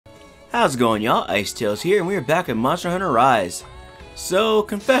How's it going, y'all? Nickicytails here, and we are back at Monster Hunter Rise. So,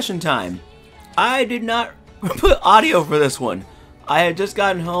 confession time. I did not put audio for this one. I had just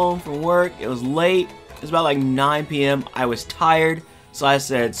gotten home from work. It was late. It was about like 9 p.m. I was tired, so I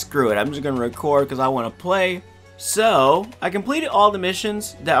said, screw it. I'm just going to record because I want to play. So, I completed all the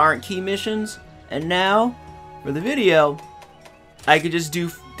missions that aren't key missions, and now, for the video, I could just do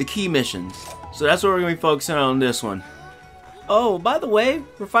the key missions. So that's what we're going to be focusing on this one. Oh, by the way,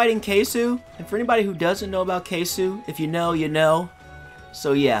 we're fighting Keisu, and for anybody who doesn't know about Keisu, if you know, you know.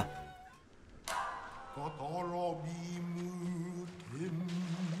 So yeah.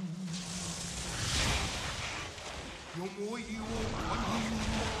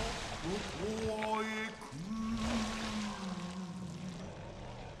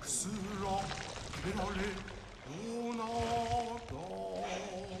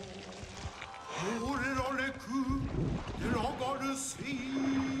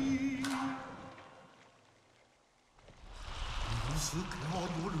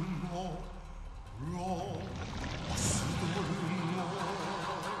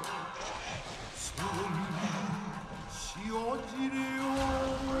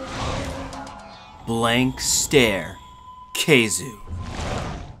 Blank stare, Keisu.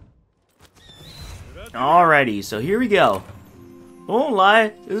 Alrighty, so here we go. I won't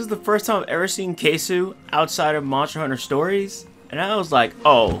lie, this is the first time I've ever seen Keisu outside of Monster Hunter stories, and I was like,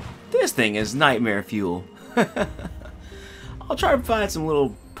 oh, this thing is nightmare fuel. I'll try to find some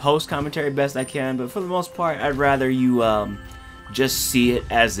little post-commentary best I can, but for the most part, I'd rather you just see it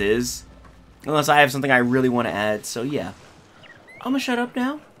as is, unless I have something I really want to add, so yeah. I'm gonna shut up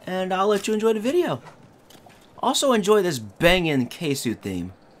now, and I'll let you enjoy the video. Also enjoy this bangin' Keisu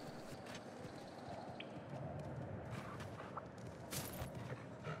theme.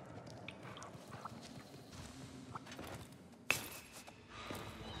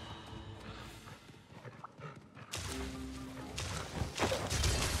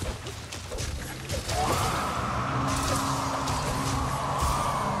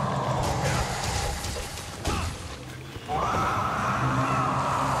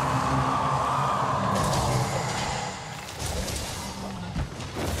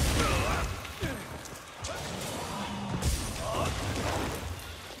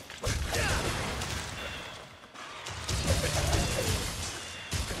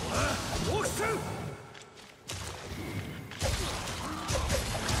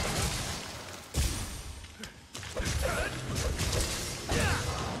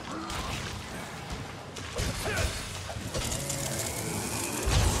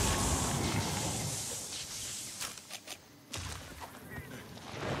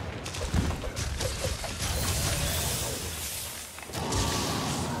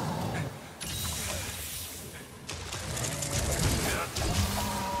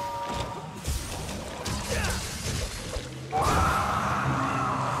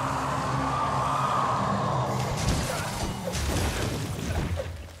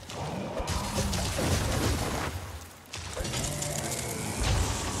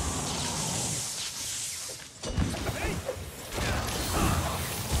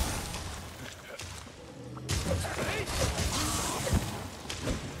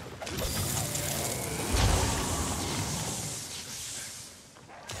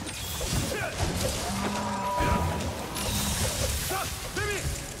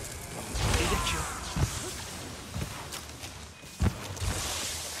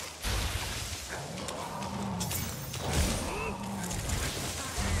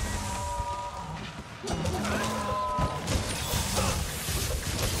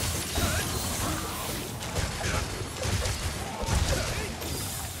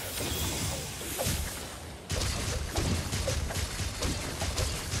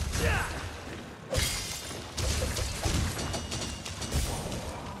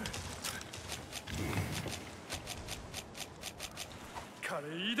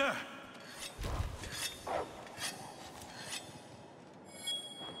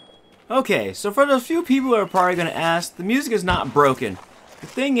 Okay, so for those few people who are probably going to ask, the music is not broken. The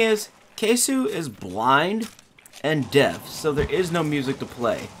thing is, Keisu is blind and deaf, so there is no music to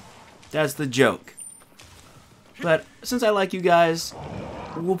play. That's the joke. But since I like you guys,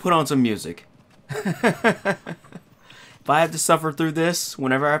 we'll put on some music. If I have to suffer through this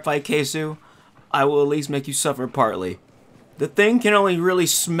whenever I fight Keisu, I will at least make you suffer partly. The thing can only really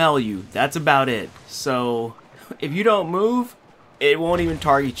smell you, that's about it. So, if you don't move, it won't even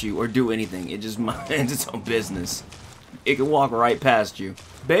target you or do anything. It just minds its own business. It can walk right past you.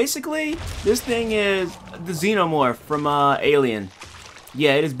 Basically, this thing is the xenomorph from Alien.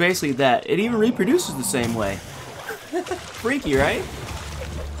 Yeah, it is basically that. It even reproduces the same way. Freaky, right?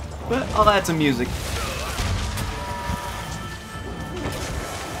 But I'll add some music.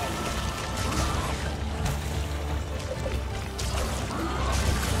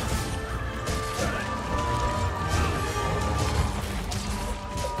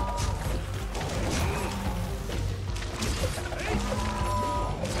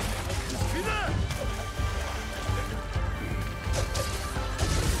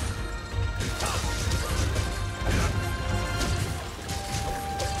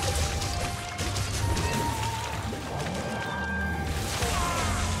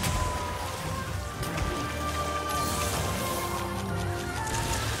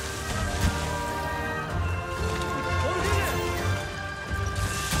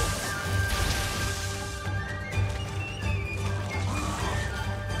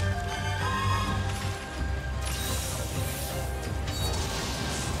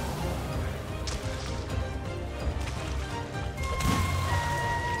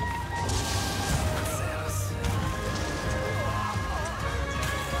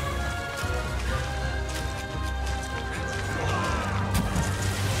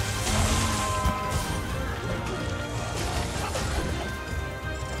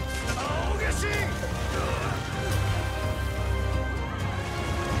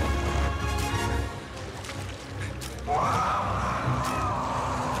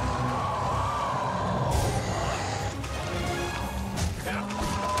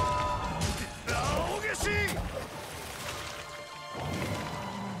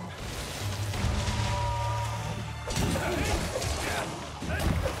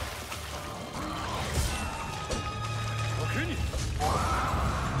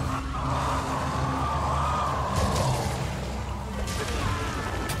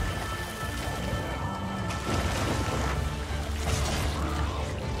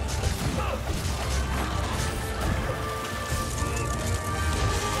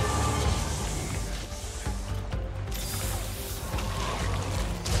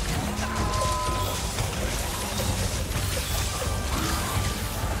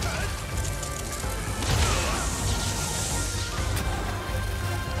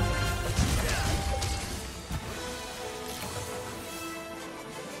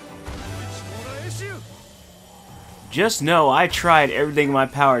 Just know I tried everything in my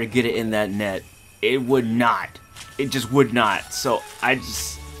power to get it in that net. It would not. It just would not. So I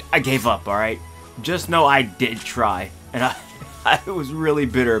gave up, alright? Just know I did try. And I was really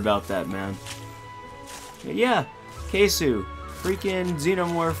bitter about that, man. But yeah, Keisu, freaking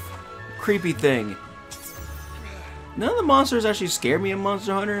xenomorph, creepy thing. None of the monsters actually scared me in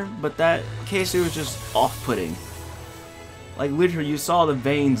Monster Hunter, but that Keisu was just off-putting. Like literally you saw the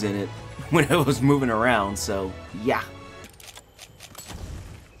veins in it when it was moving around, so yeah.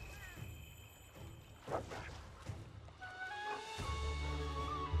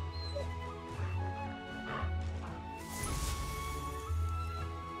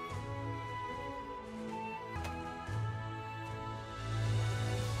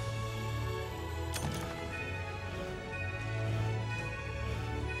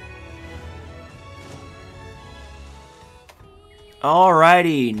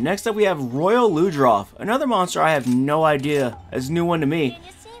 Alrighty, next up we have Royal Ludroth, another monster I have no idea, it's a new one to me.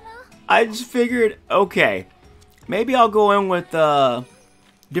 I just figured, okay, maybe I'll go in with a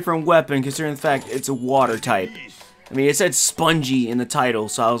different weapon considering the fact it's a water type. I mean, it said spongy in the title,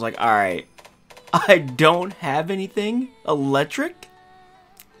 so I was like, alright, I don't have anything electric?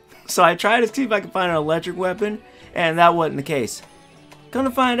 So I tried to see if I could find an electric weapon, and that wasn't the case. Come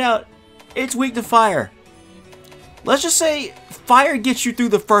to find out, it's weak to fire. Let's just say fire gets you through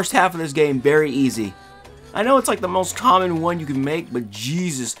the first half of this game very easy. I know it's like the most common one you can make, but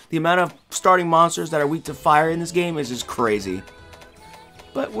Jesus, the amount of starting monsters that are weak to fire in this game is just crazy.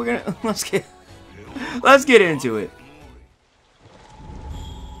 But we're gonna let's get into it.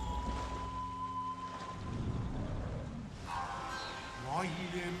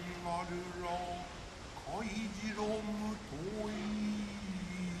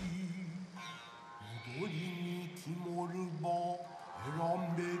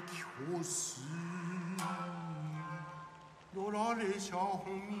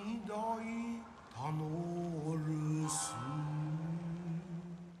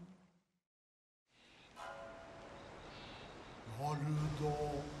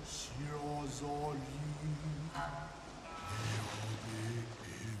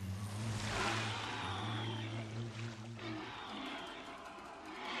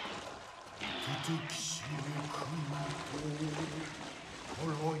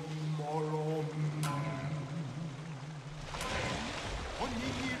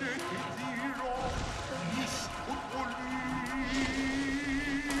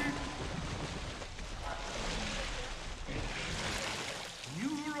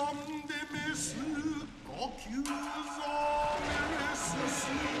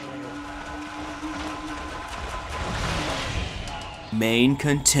 main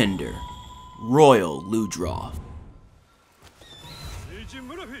contender, Royal Ludroth.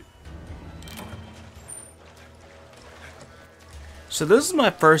 So this is my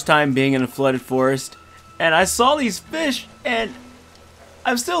first time being in a flooded forest, and I saw these fish, and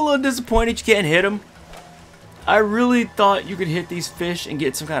I'm still a little disappointed you can't hit them. I really thought you could hit these fish and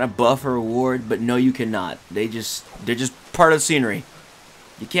get some kind of buff or reward, but no, you cannot. They're just part of the scenery.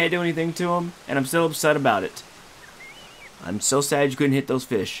 You can't do anything to them, and I'm still upset about it. I'm so sad you couldn't hit those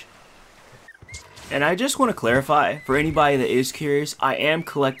fish. And I just want to clarify, for anybody that is curious, I am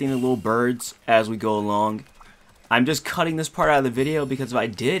collecting the little birds as we go along. I'm just cutting this part out of the video because if I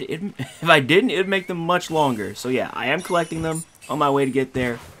didn't, it'd make them much longer. So yeah, I am collecting them on my way to get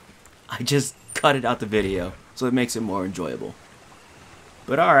there. I just cut it out the video, so it makes it more enjoyable.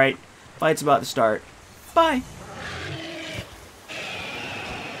 But alright, fight's about to start. Bye!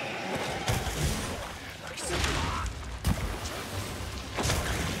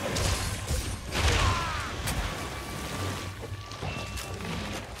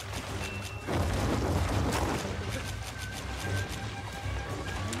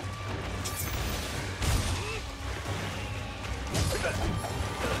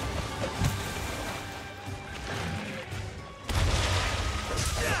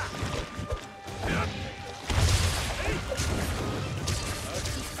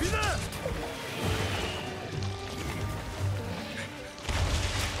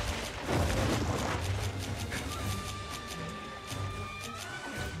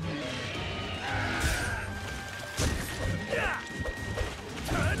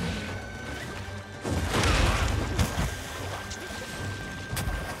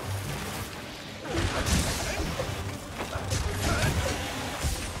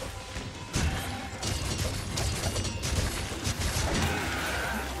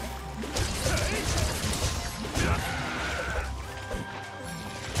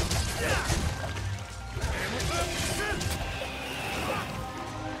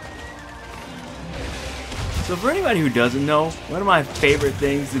 So for anybody who doesn't know, one of my favorite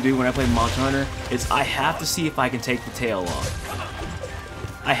things to do when I play Monster Hunter is I have to see if I can take the tail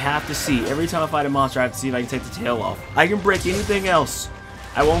off. I have to see. Every time I fight a monster, I have to see if I can take the tail off. I can break anything else.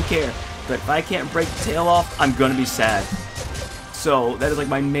 I won't care. But if I can't break the tail off, I'm gonna be sad. So that is like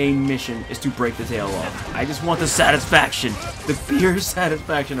my main mission, is to break the tail off. I just want the satisfaction. The pure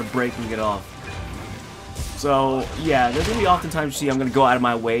satisfaction of breaking it off. So yeah, there's gonna be oftentimes you see I'm gonna go out of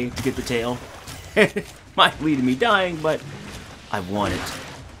my way to get the tail. Might lead to me dying, but I want it.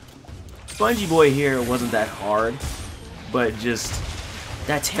 Spongy Boy here wasn't that hard, but just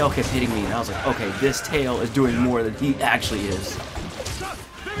that tail kept hitting me, and I was like, okay, this tail is doing more than he actually is.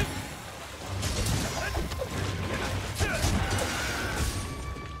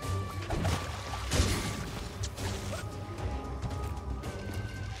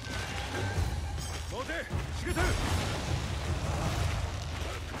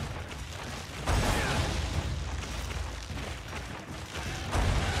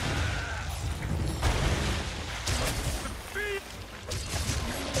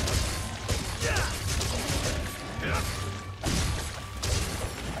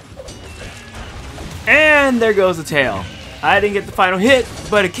 And there goes the tail. I didn't get the final hit,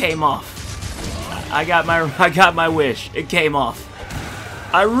 but it came off. I got my wish. It came off.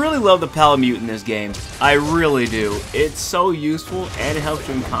 I really love the Palamute in this game. I really do. It's so useful and it helps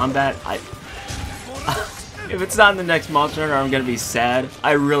you in combat. If it's not in the next Monster Hunter, I'm gonna be sad.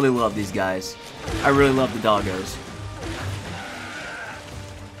 I really love these guys. I really love the doggos.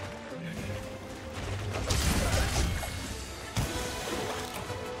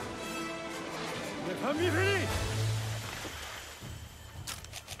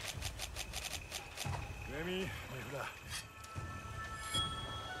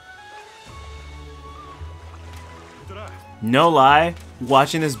 No lie,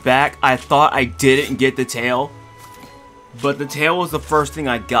 watching this back, I thought I didn't get the tail, but the tail was the first thing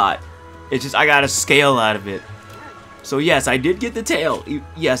I got. It's just I got a scale out of it. So yes, I did get the tail.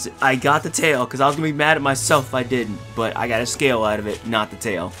 Yes, I got the tail, because I was going to be mad at myself if I didn't, but I got a scale out of it, not the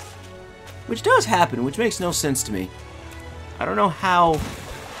tail. Which does happen, which makes no sense to me. I don't know how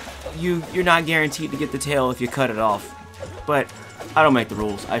you're not guaranteed to get the tail if you cut it off, but I don't make the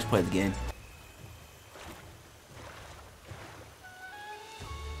rules, I just play the game.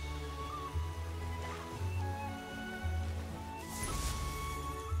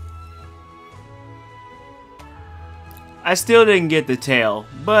 I still didn't get the tail,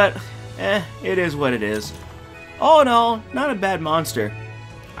 but it is what it is. Oh no, not a bad monster.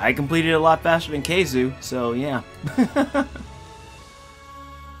 I completed it a lot faster than Keizu, so yeah.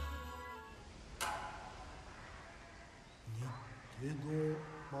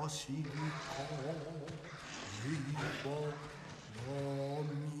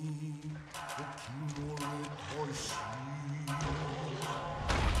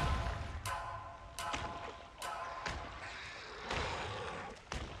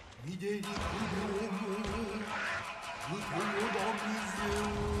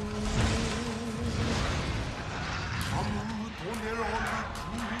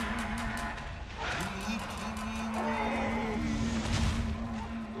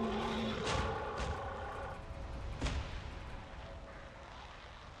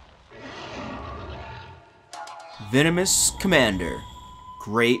 Venomous Commander,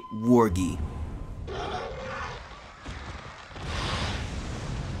 Great Wargi.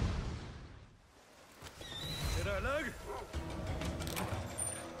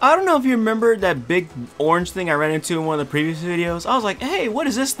 I don't know if you remember that big orange thing I ran into in one of the previous videos. I was like, hey, what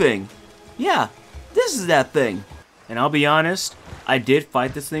is this thing? Yeah, this is that thing. And I'll be honest, I did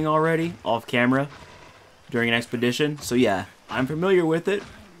fight this thing already off camera during an expedition. So yeah, I'm familiar with it.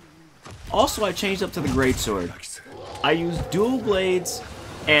 Also, I changed up to the Greatsword. I use dual blades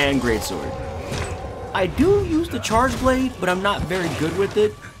and Greatsword. I do use the Charge Blade, but I'm not very good with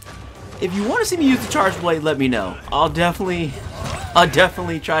it. If you want to see me use the Charge Blade, let me know. I'll definitely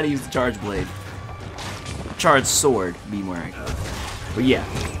try to use the Charge Blade. Charge Sword, be more accurate. But yeah,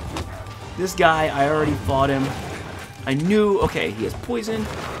 this guy, I already fought him. I knew, okay, he has poison,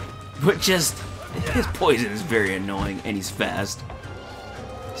 but just, his poison is very annoying, and he's fast.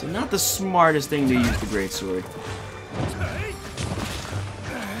 So not the smartest thing to use the Greatsword.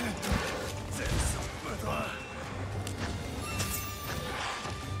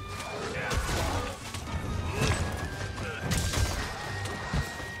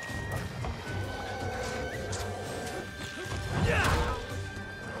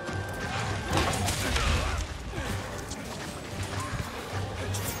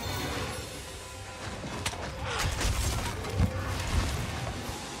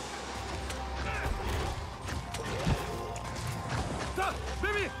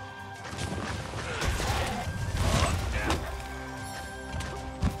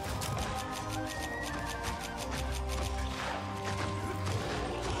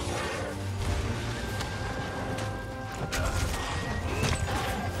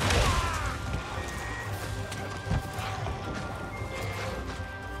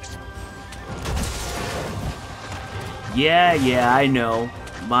 Yeah, I know.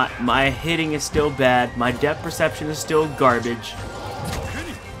 My hitting is still bad. My depth perception is still garbage.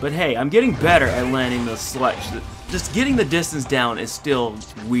 But hey, I'm getting better at landing the sludge. Just getting the distance down is still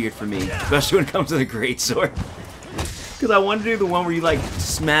weird for me, especially when it comes to the Greatsword. Because I want to do the one where you like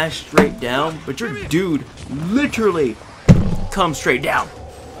smash straight down, but your dude literally comes straight down.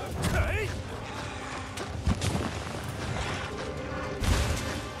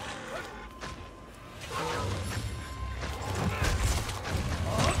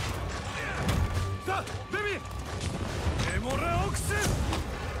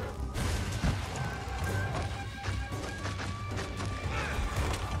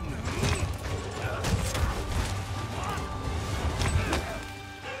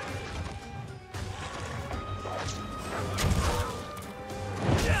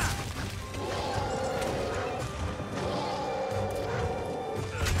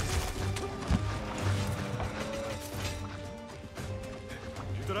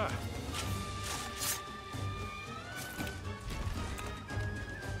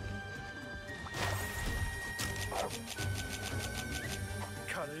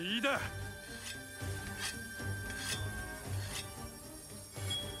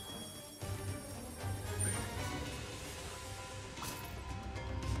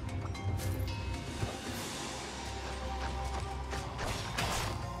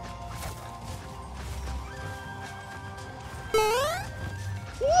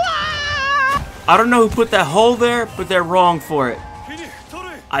 I don't know who put that hole there, but they're wrong for it.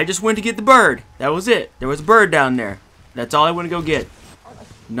 I just went to get the bird. That was it. There was a bird down there. That's all I went to go get.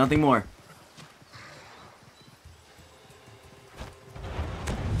 Nothing more.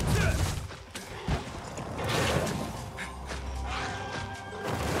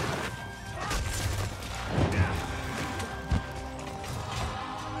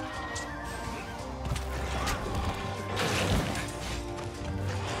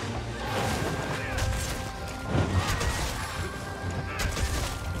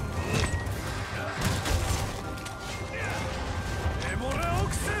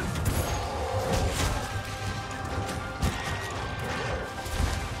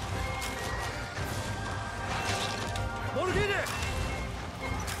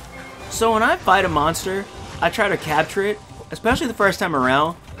 So when I fight a monster, I try to capture it especially the first time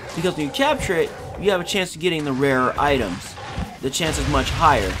around, because when you capture it, you have a chance of getting the rarer items. The chance is much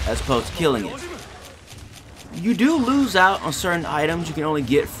higher as opposed to killing it. You do lose out on certain items you can only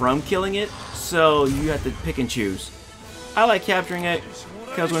get from killing it, so you have to pick and choose. I like capturing it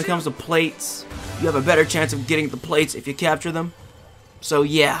because when it comes to plates, you have a better chance of getting the plates if you capture them. So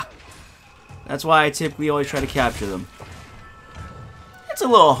yeah, that's why I typically always try to capture them. It's a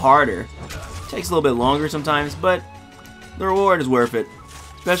little harder. Takes a little bit longer sometimes, but the reward is worth it.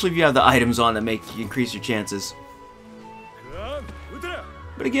 Especially if you have the items on that make you increase your chances.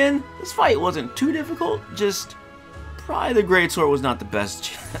 But again, this fight wasn't too difficult, just probably the greatsword was not the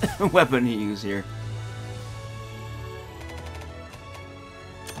best weapon to use here.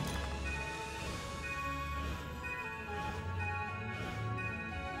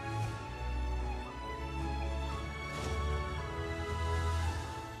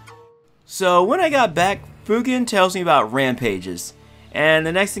 So when I got back, Fukin tells me about Rampages, and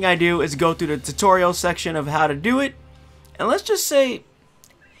the next thing I do is go through the tutorial section of how to do it, and let's just say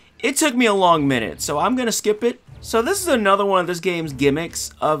it took me a long minute, so I'm gonna skip it. So this is another one of this game's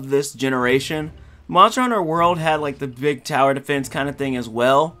gimmicks of this generation. Monster Hunter World had like the big tower defense kind of thing as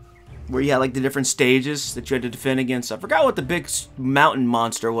well, where you had like the different stages that you had to defend against. I forgot what the big mountain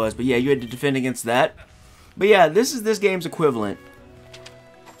monster was, but yeah, you had to defend against that. But yeah, this is this game's equivalent.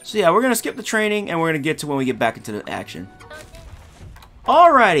 So yeah, we're gonna skip the training and we're gonna get to when we get back into the action.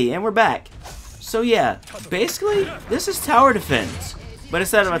 Alrighty, and we're back. So yeah, basically, this is tower defense. But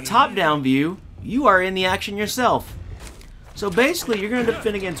instead of a top-down view, you are in the action yourself. So basically, you're going to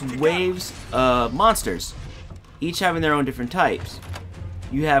defend against waves of monsters, each having their own different types.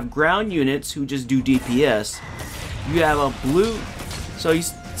 You have ground units who just do DPS. You have a blue, so you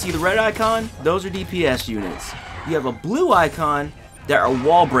see the red icon? Those are DPS units. You have a blue icon that are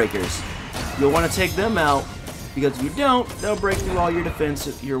wall breakers. You'll want to take them out, because if you don't, they'll break through all your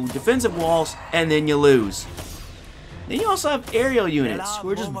defensive walls, and then you lose. Then you also have aerial units, who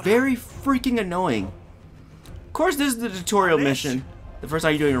are just very freaking annoying. Of course, this is the tutorial mission, the first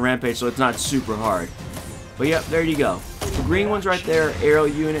time you're doing a rampage, so it's not super hard. But yep, there you go. The green ones right there are aerial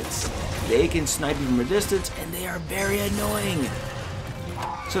units. They can snipe you from a distance, and they are very annoying.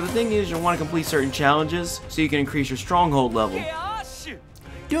 So the thing is, you'll want to complete certain challenges, so you can increase your stronghold level.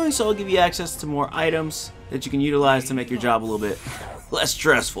 Doing so will give you access to more items that you can utilize to make your job a little bit less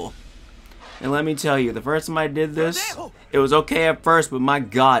stressful. And let me tell you, the first time I did this, it was okay at first, but my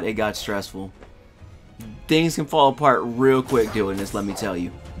god, it got stressful. Things can fall apart real quick doing this, let me tell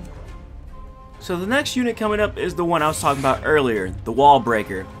you. So the next unit coming up is the one I was talking about earlier, the wall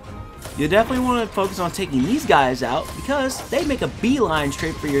breaker. You definitely want to focus on taking these guys out because they make a beeline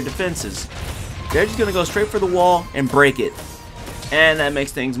straight for your defenses. They're just going to go straight for the wall and break it. And that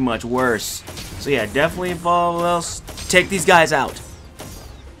makes things much worse. So yeah, definitely take these guys out.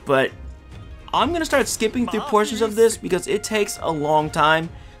 But I'm going to start skipping through portions of this because it takes a long time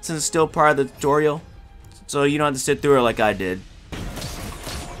since it's still part of the tutorial. So you don't have to sit through it like I did.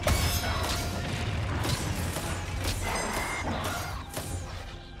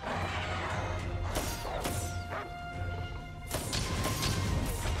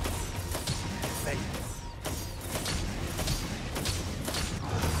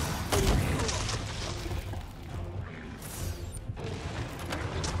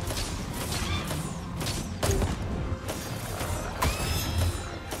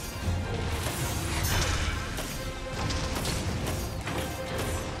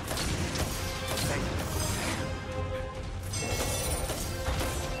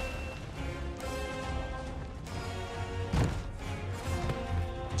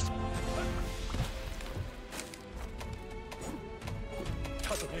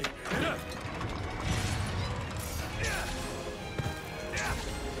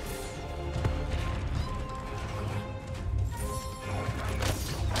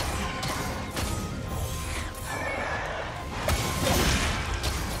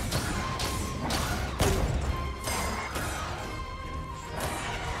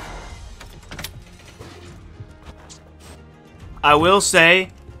 I will say,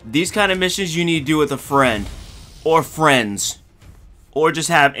 these kind of missions you need to do with a friend, or friends, or just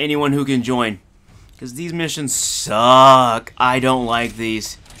have anyone who can join, because these missions suck. I don't like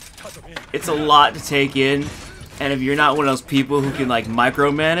these. It's a lot to take in, and if you're not one of those people who can like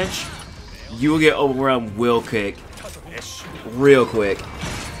micromanage, you will get overwhelmed real quick.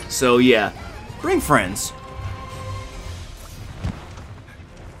 So yeah, bring friends.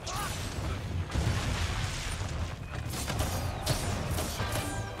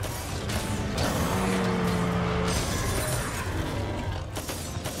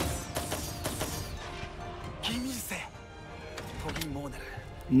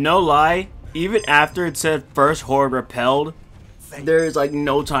 No lie, even after it said first horde repelled, there's like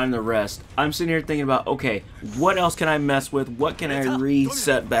no time to rest. I'm sitting here thinking about, okay, what else can I mess with? What can I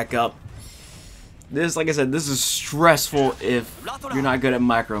reset back up? This, like I said, this is stressful if you're not good at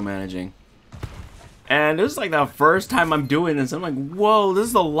micromanaging. And this is like the first time I'm doing this. I'm like, whoa, this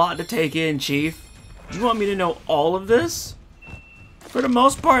is a lot to take in, Chief. You want me to know all of this? For the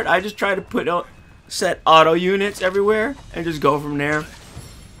most part, I just try to set auto units everywhere and just go from there.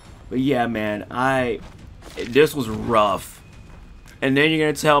 But yeah, man, this was rough. And then you're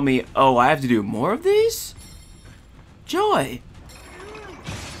gonna tell me, oh, I have to do more of these? Joy.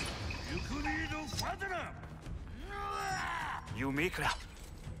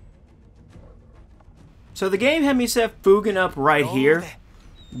 So the game had me set Fugen up right here.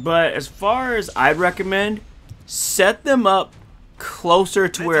 But as far as I'd recommend, set them up closer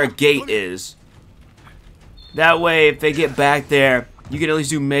to where a gate is. That way, if they get back there, you can at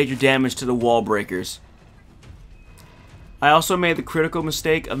least do major damage to the wall breakers. I also made the critical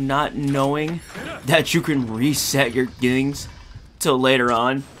mistake of not knowing that you can reset your things till later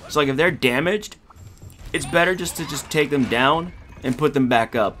on. So like if they're damaged, it's better just to take them down and put them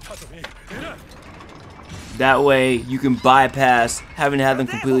back up. That way you can bypass having to have them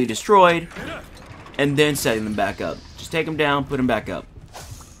completely destroyed and then setting them back up. Just take them down, put them back up.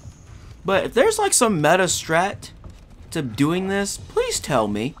 But if there's like some meta strat to doing this, please tell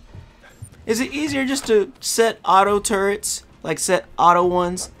me. Is it easier just to set auto turrets, like set auto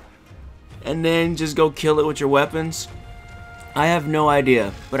ones, and then just go kill it with your weapons? I have no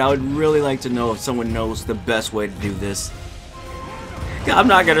idea, but I would really like to know if someone knows the best way to do this. I'm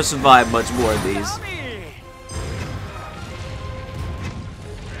not gonna survive much more of these.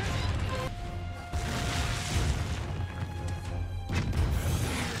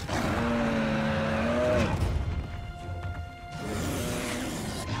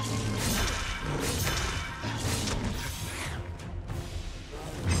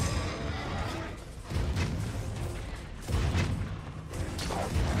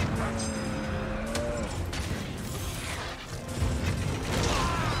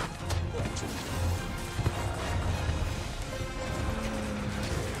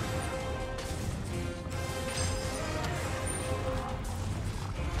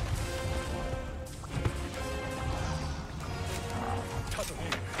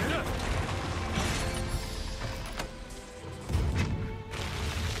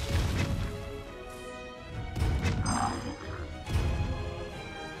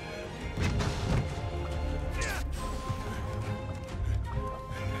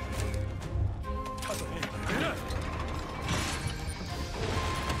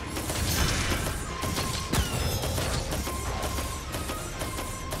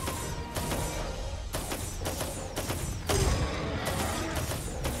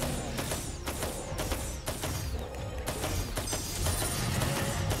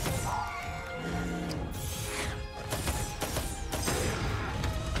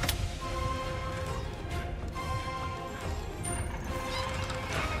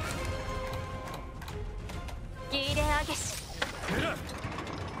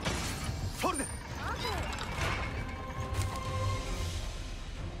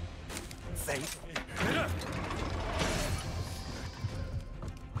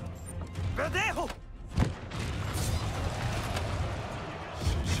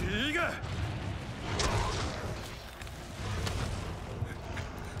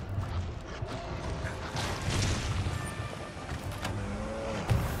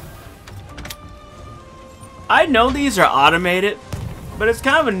 I know these are automated, but it's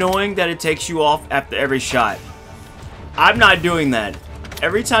kind of annoying that it takes you off after every shot. I'm not doing that.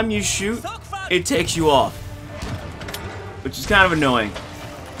 Every time you shoot, it takes you off, which is kind of annoying.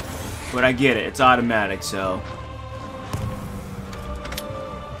 But I get it, it's automatic, so.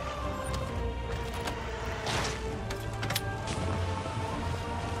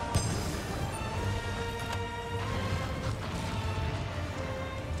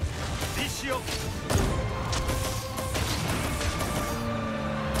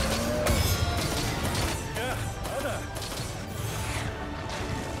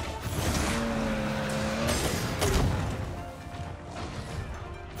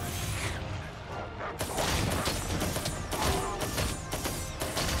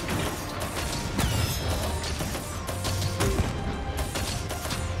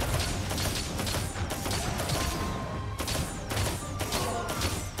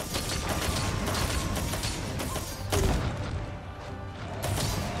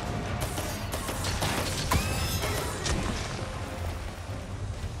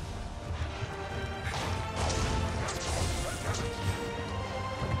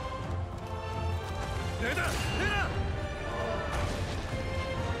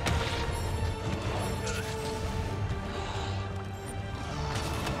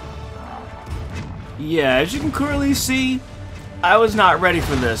 Yeah, as you can clearly see, I was not ready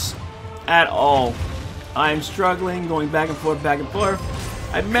for this at all. I'm struggling, going back and forth, back and forth.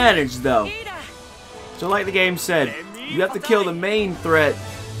 I managed though. So like the game said, you have to kill the main threat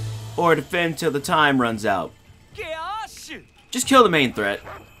or defend till the time runs out. Just kill the main threat.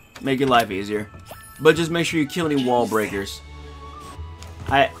 Make your life easier. But just make sure you kill any wall breakers.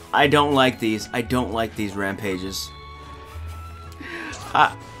 I don't like these. I don't like these rampages.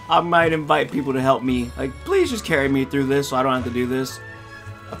 I might invite people to help me. Like, please just carry me through this so I don't have to do this.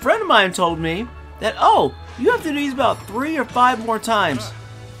 A friend of mine told me that, oh, you have to do these about 3 or 5 more times.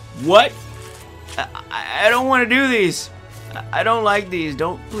 What? I don't want to do these. I don't like these.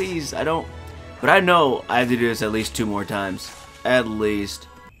 Don't, please. I don't. But I know I have to do this at least 2 more times. At least.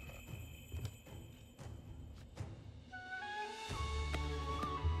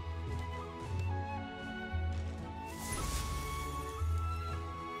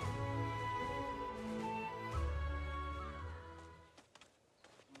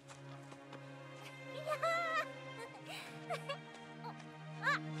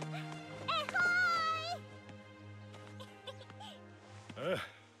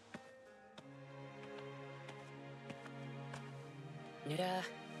 Nira,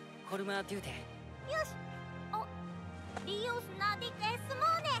 horma dute. Yosh. Oh, Dios nadik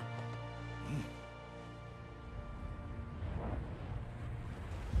esmone.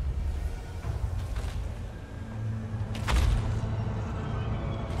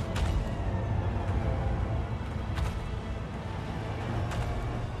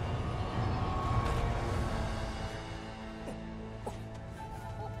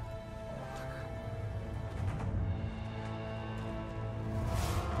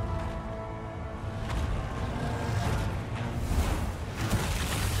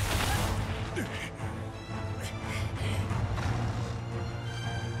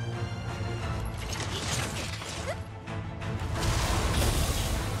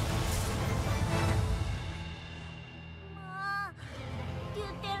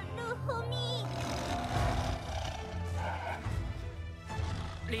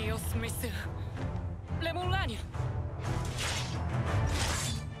 Leo Smith. Lemon Lania.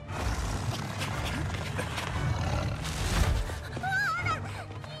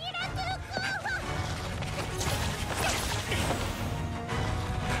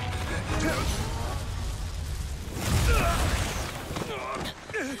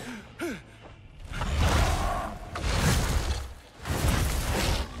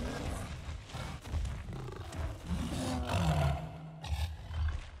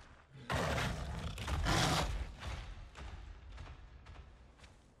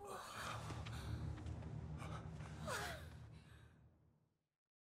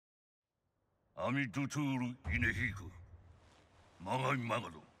 Ami tuturu inehiku. Magai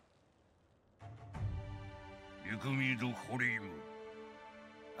magado. Yukumi do horimu.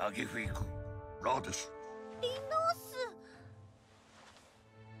 Agefiku. Rades. Inosu.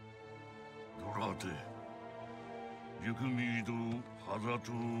 Dorate. Yukumi do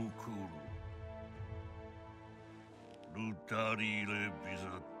hazatu kuru. Lutari le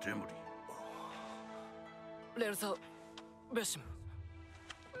biza temuri. Lersa Beshim.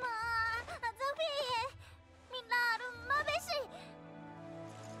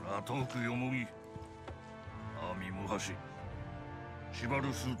 Ratoku yomogi. Ami muhashi.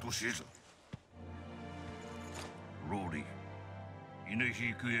 Shibaru su toshiza. Rory.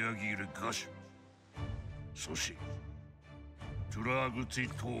 Inehiku eagire gash. Soshi. Turagutsi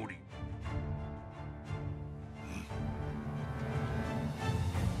tori.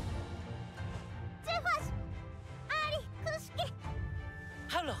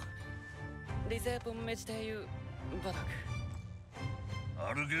 Hello. Reserve Meditayu Badak.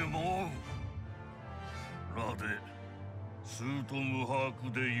 Argemo. Rade. Suto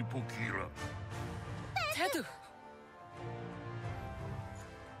muhaku de ipokira. Tedu.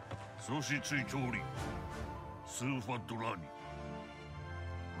 Soshi tsitori. Sufa durani.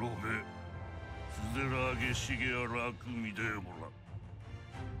 Robe. Suzerage shige araku midemura.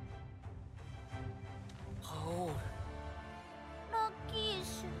 Oh.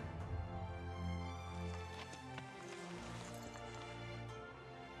 Rakish.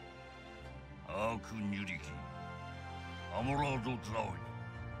 Aku nyuriki. Amorado zaoi.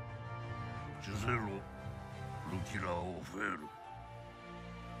 Juzero. Lukira oferu.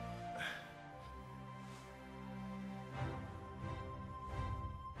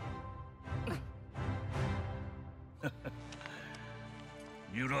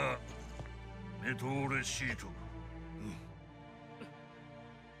 Nira. メトーレシート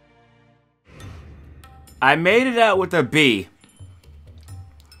I made it out with a B.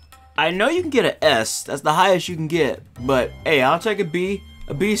 I know you can get an S. That's the highest you can get. But, hey, I'll take a B.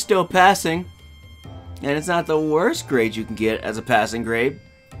 A B is still passing. And it's not the worst grade you can get as a passing grade.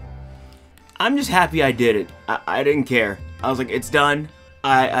 I'm just happy I did it. I didn't care. I was like, it's done.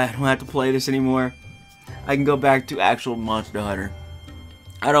 I don't have to play this anymore. I can go back to actual Monster Hunter.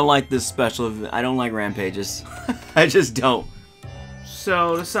 I don't like this special event. I don't like Rampages. I just don't.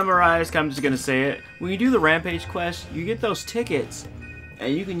 So, to summarize, I'm just going to say it. When you do the Rampage quest, you get those tickets.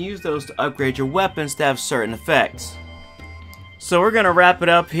 And you can use those to upgrade your weapons to have certain effects. So we're going to wrap it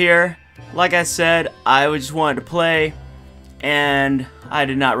up here. Like I said, I just wanted to play. And I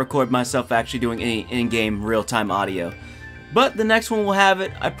did not record myself actually doing any in-game real-time audio. But the next one will have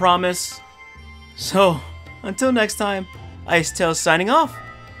it, I promise. So, until next time, Nickicytails signing off.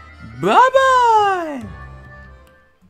 Bye-bye!